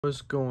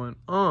What's going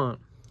on?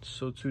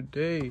 So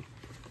today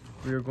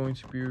we are going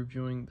to be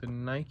reviewing the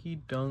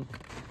Nike Dunk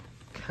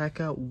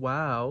Cacao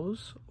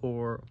Wows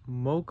or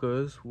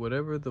Mochas,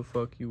 whatever the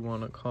fuck you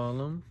want to call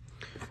them.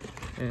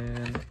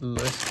 And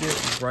let's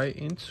get right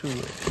into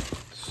it.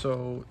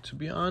 So to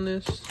be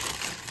honest,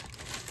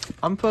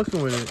 I'm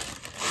fucking with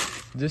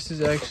it. This is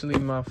actually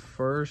my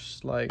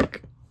first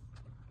like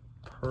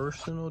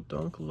personal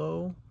dunk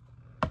low,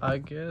 I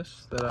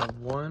guess, that I've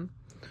won.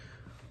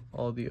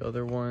 All the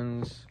other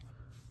ones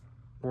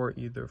or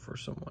either for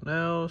someone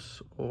else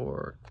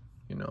or,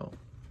 you know,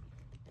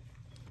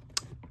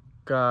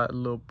 got a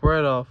little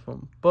bread off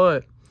them.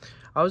 But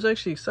I was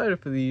actually excited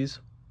for these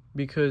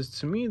because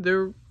to me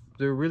they're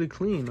really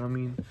clean. I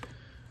mean,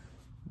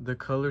 the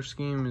color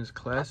scheme is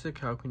classic.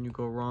 How can you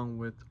go wrong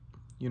with,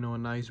 you know, a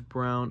nice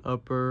brown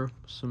upper,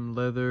 some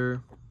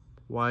leather,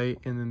 white,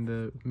 and then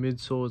the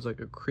midsole is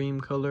like a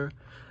cream color.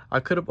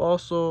 I could have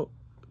also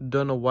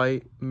done a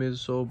white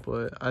midsole,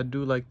 but I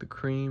do like the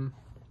cream.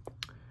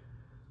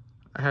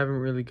 I haven't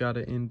really got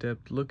an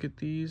in-depth look at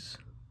these.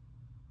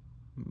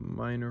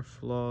 Minor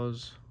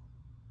flaws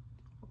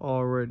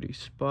already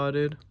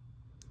spotted.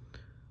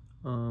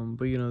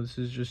 But you know, this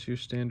is just your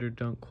standard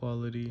dunk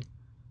quality.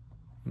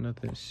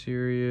 Nothing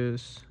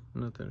serious,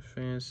 nothing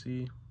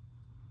fancy.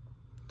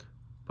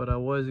 But I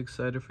was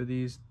excited for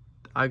these.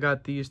 I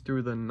got these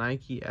through the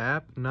Nike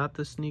app, not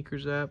the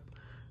sneakers app.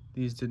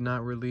 These did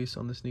not release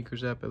on the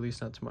sneakers app, at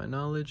least not to my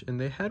knowledge. And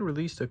they had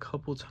released a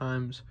couple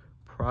times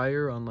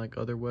prior on like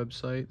other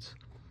websites,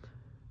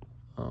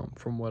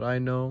 from what I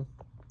know.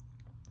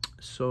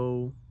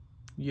 So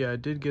yeah, I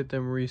did get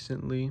them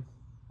recently. You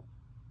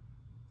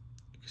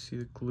can see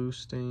the glue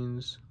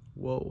stains.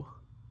 Whoa,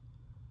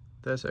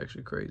 that's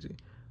actually crazy.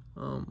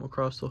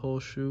 Across the whole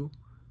shoe,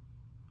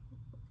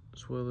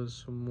 as well as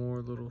some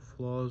more little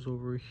flaws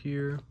over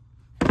here.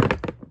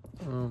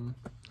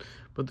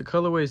 But the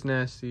colorway is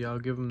nasty, I'll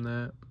give them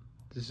that.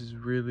 This is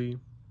really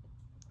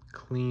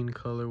clean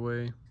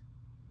colorway. I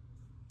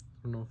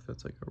don't know if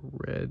that's like a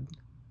red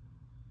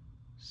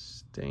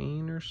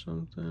stain or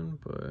something,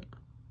 but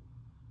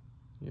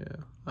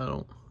yeah, I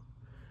don't.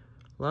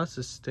 Lots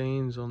of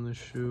stains on the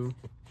shoe.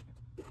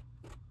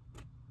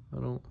 I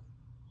don't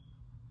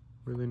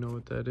really know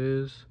what that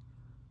is.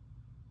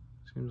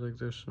 Seems like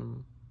there's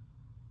some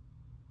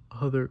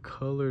other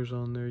colors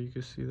on there. You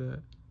can see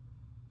that.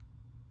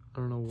 I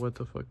don't know what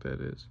the fuck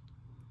that is.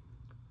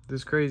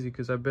 This is crazy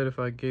because I bet if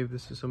I gave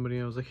this to somebody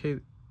and I was like, hey,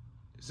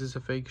 is this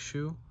a fake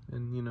shoe?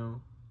 And you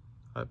know,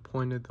 I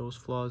pointed those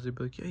flaws, they'd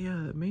be like,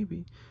 yeah,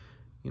 maybe.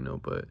 You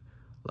know, but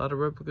a lot of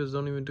replicas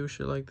don't even do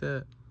shit like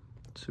that,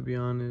 to be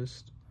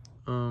honest.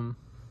 You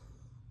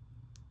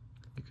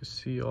can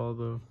see all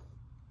the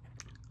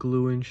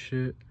glue and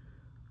shit.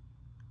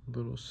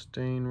 Little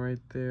stain right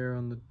there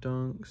on the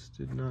dunks.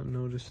 Did not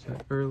notice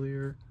that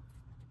earlier.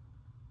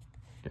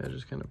 Yeah, I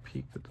just kind of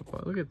peeked at the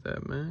bottom. Look at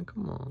that, man.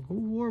 Come on. Who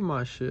wore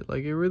my shit?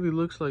 Like, it really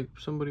looks like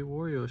somebody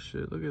wore your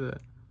shit. Look at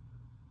that.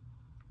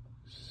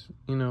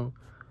 You know,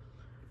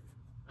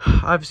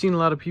 I've seen a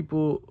lot of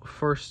people,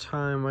 first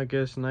time, I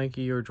guess,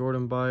 Nike or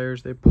Jordan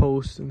buyers, they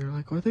post and they're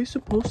like, are they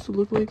supposed to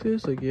look like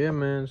this? Like, yeah,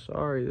 man,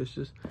 sorry. That's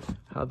just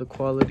how the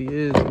quality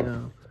is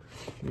now.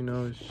 You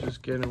know, it's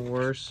just getting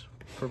worse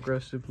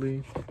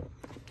progressively.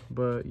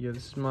 But yeah,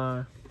 this is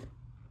my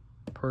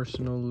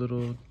personal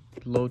little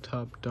low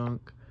top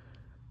dunk.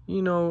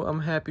 You know,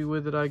 I'm happy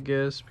with it, I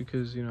guess,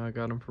 because, you know, I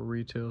got them for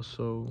retail.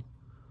 So,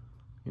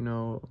 you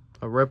know,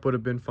 a rep would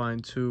have been fine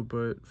too,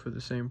 but for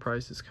the same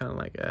price, it's kind of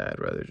like, I'd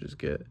rather just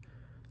get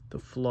the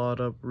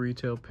flawed up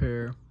retail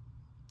pair,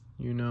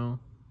 you know.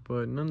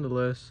 But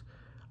nonetheless,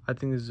 I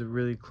think this is a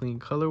really clean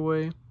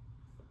colorway.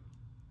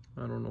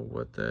 I don't know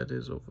what that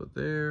is over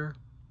there.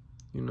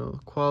 You know, the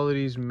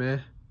quality's meh,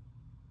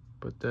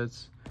 but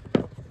that's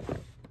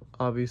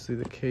obviously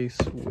the case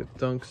with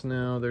dunks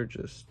now. They're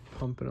just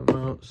pumping them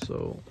out,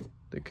 so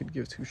they could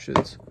give two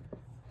shits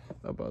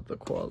about the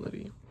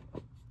quality.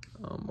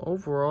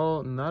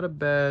 Overall, not a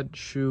bad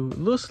shoe. A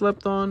little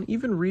slept on.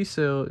 Even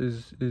resale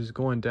is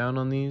going down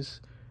on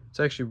these. It's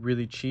actually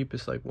really cheap.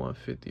 It's like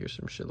 $150 or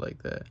some shit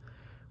like that,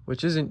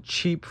 which isn't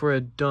cheap for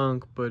a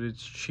dunk, but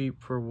it's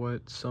cheap for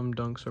what some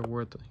dunks are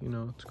worth. You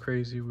know, it's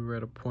crazy. We were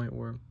at a point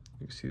where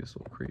you can see this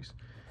little crease.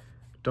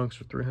 Dunks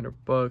for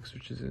 $300,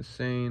 which is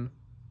insane.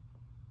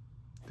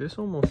 This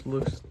almost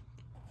looks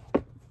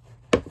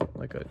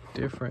like a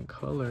different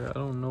color. I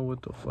don't know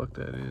what the fuck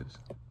that is.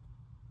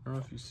 I don't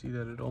know if you see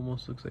that. It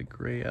almost looks like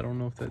gray. I don't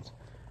know if that's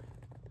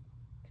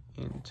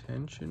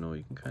intentional.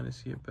 You can kind of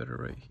see it better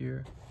right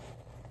here.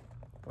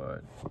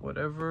 But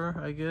whatever,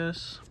 I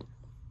guess.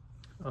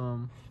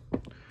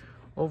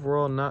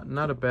 Overall,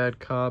 not a bad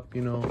cop.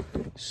 You know,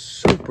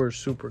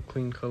 super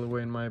clean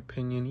colorway in my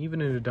opinion. Even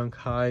in a dunk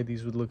high,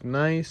 these would look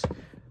nice.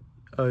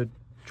 A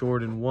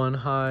Jordan 1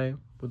 high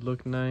would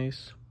look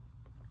nice.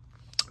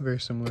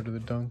 Very similar to the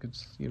dunk.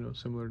 It's, you know,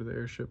 similar to the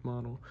airship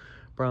model.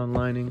 Brown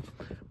lining,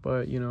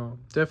 but you know,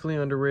 definitely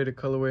underrated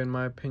colorway in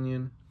my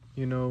opinion.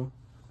 You know,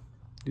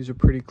 these are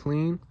pretty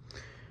clean.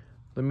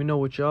 Let me know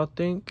what y'all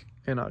think,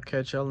 and I'll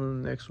catch y'all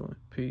in the next one.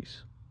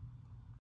 Peace.